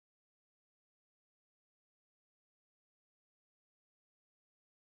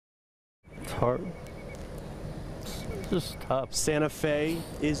hard. It's just tough. Santa Fe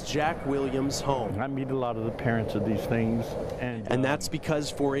is Jack Williams' home. I meet a lot of the parents of these things. And that's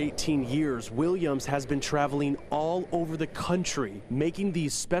because for 18 years, Williams has been traveling all over the country, making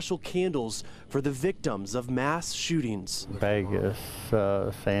these special candles for the victims of mass shootings. Vegas,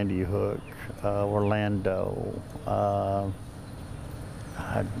 Sandy Hook, Orlando,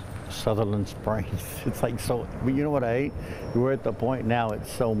 Sutherland Springs. It's like so, but you know what I hate? We're at the point now,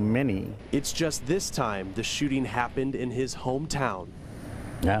 it's so many. It's just this time the shooting happened in his hometown.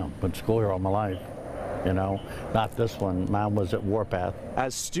 Yeah, went to school here all my life, you know. Not this one, mine was at Warpath.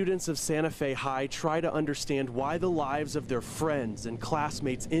 As students of Santa Fe High try to understand why the lives of their friends and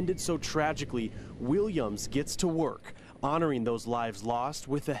classmates ended so tragically, Williams gets to work, honoring those lives lost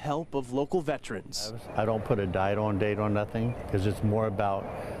with the help of local veterans. I don't put a date on nothing, because it's more about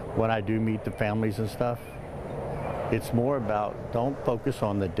when I do meet the families and stuff, it's more about don't focus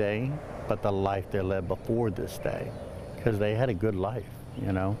on the day, but the life they led before this day, because they had a good life,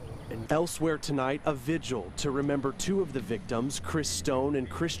 you know. And elsewhere tonight, a vigil to remember two of the victims, Chris Stone and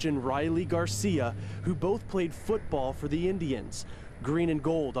Christian Riley Garcia, who both played football for the Indians. Green and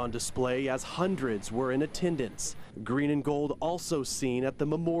gold on display as hundreds were in attendance. Green and gold also seen at the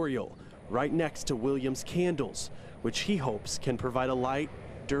memorial, right next to Williams' candles, which he hopes can provide a light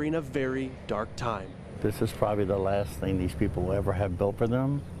during a very dark time. This is probably the last thing these people will ever have built for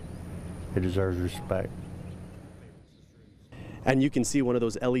them. It deserves respect. And you can see one of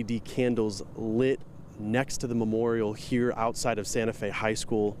those LED candles lit next to the memorial here outside of Santa Fe High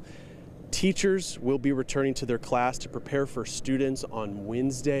School. Teachers will be returning to their class to prepare for students on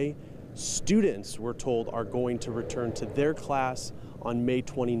Wednesday. Students, we're told, are going to return to their class on May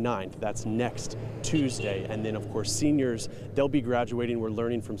 29th. That's next Tuesday. And then, of course, seniors, they'll be graduating. We're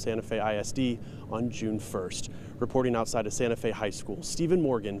learning from Santa Fe ISD on June 1st. Reporting outside of Santa Fe High School, Stephen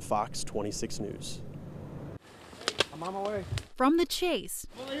Morgan, Fox 26 News. I'm on my way. From the chase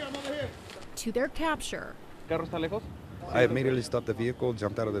I'm over here. to their capture. ¿Carro está lejos? I immediately stopped the vehicle,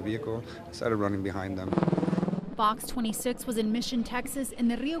 jumped out of the vehicle, started running behind them. Fox 26 was in Mission, Texas in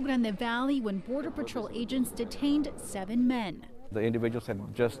the Rio Grande Valley when Border Patrol agents detained 7 men. The individuals had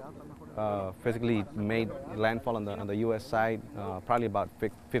just physically made landfall on the U.S. side, probably about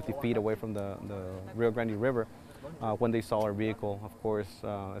 50 feet away from the Rio Grande River. When they saw our vehicle, of course,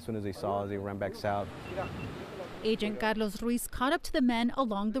 as soon as they saw us, they ran back south. Agent Carlos Ruiz caught up to the men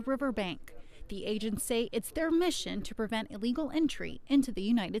along the riverbank. The agents say it's their mission to prevent illegal entry into the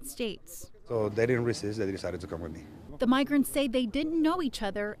United States. So they didn't resist, they decided to come with me. The migrants say they didn't know each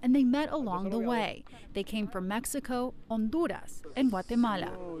other and they met along the way. They came from Mexico, Honduras, and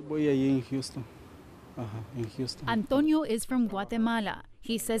Guatemala. In Houston. Antonio is from Guatemala.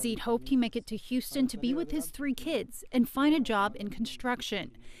 He says he'd hoped he'd make it to Houston to be with his 3 kids and find a job in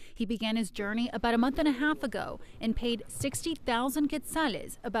construction. He began his journey about a month and a half ago and paid 60,000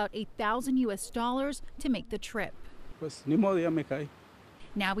 quetzales, about $8,000 US, to make the trip. Pues ni modo, ya me caí.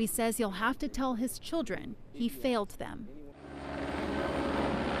 Now he says he'll have to tell his children he failed them.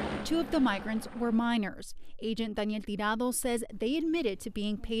 2 of the migrants were minors. Agent Daniel Tirado says they admitted to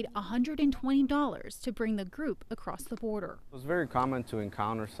being paid $120 to bring the group across the border. It's very common to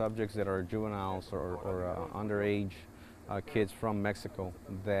encounter subjects that are juveniles or underage kids from Mexico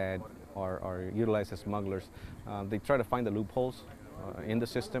that are utilized as smugglers. They try to find the loopholes in the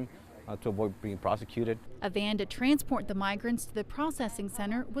system to avoid being prosecuted. A van to transport the migrants to the processing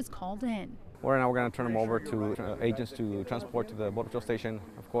center was called in. Right now we're going to turn them over to agents to transport to the Border Patrol station.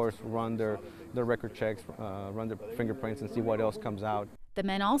 Of course, run their record checks, run their fingerprints, and see what else comes out. The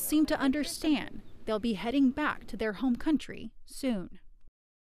men all seem to understand they'll be heading back to their home country soon.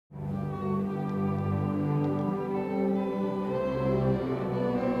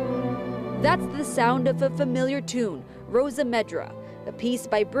 That's the sound of a familiar tune, Rosa Medra, a piece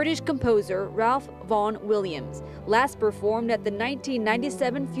by British composer Ralph Vaughan Williams, last performed at the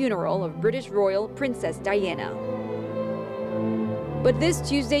 1997 funeral of British royal Princess Diana. But this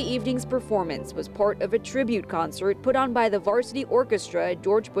Tuesday evening's performance was part of a tribute concert put on by the Varsity Orchestra at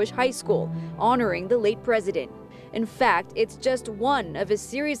George Bush High School, honoring the late president. In fact, it's just one of a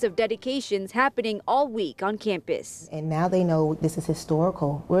series of dedications happening all week on campus. And now they know this is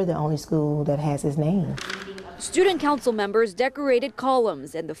historical. We're the only school that has his name. Student council members decorated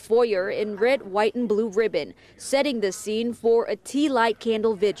columns and the foyer in red, white, and blue ribbon, setting the scene for a tea light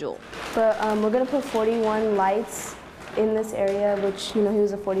candle vigil. But we're going to put 41 lights in this area, which, you know, he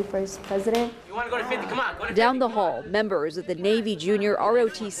was the 41st president. You want to go to 50? Come on, go to 50. Down the hall, members of the Navy Junior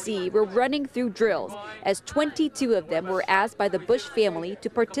ROTC were running through drills as 22 of them were asked by the Bush family to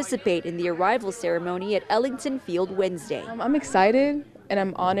participate in the arrival ceremony at Ellington Field Wednesday. I'm excited. and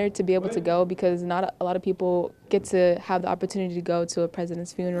I'm honored to be able to go because not a lot of people get to have the opportunity to go to a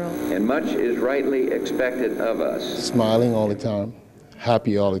president's funeral. And much is rightly expected of us. Smiling all the time,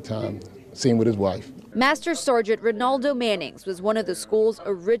 happy all the time, same with his wife. Master Sergeant Ronaldo Mannings was one of the school's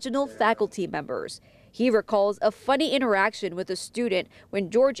original faculty members. He recalls a funny interaction with a student when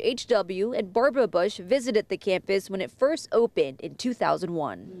George H.W. and Barbara Bush visited the campus when it first opened in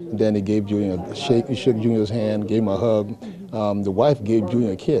 2001. Then they gave Julian a shake, he shook Junior's hand, gave him a hug. The wife gave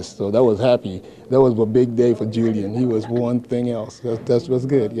Julian a kiss, so that was happy. That was a big day for Julian. He was one thing else. That was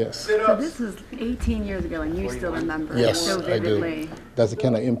good, yes. So this was 18 years ago, and you still remember it so vividly. I do. That's the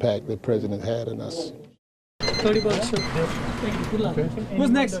kind of impact the president had on us. $30, sir. Thank you. Good luck. Who's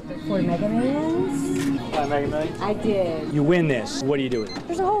next? For Mega Millions. Mega Millions? I did. You win this. What are you doing?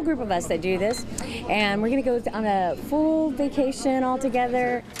 There's a whole group of us that do this, and we're going to go on a full vacation all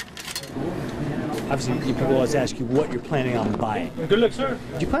together. Obviously, people always ask you what you're planning on buying. Good luck, sir.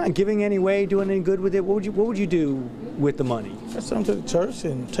 Do you plan on giving any way, doing any good with it? What would you do with the money? I send them to the church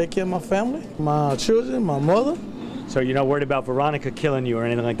and take care of my family, my children, my mother. So you're not worried about Veronica killing you or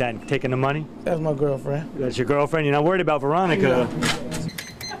anything like that and taking the money? That's my girlfriend. That's your girlfriend? You're not worried about Veronica?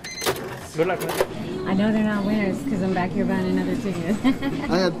 Good luck, man. I know they're not winners because I'm back here buying another ticket.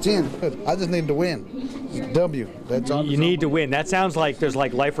 I had 10. I just need to win. W. That's all. You need to win. That sounds like there's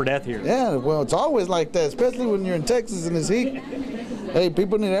like life or death here. Yeah, well, it's always like that, especially when you're in Texas and it's heat. Hey,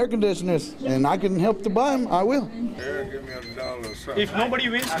 people need air conditioners, and I can help to buy them. I will. Give me $1 or something. If nobody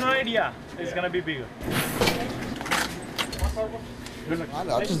wins tonight, yeah, it's going to be bigger.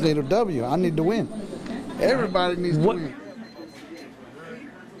 I just need a W. I need to win. Everybody needs to win.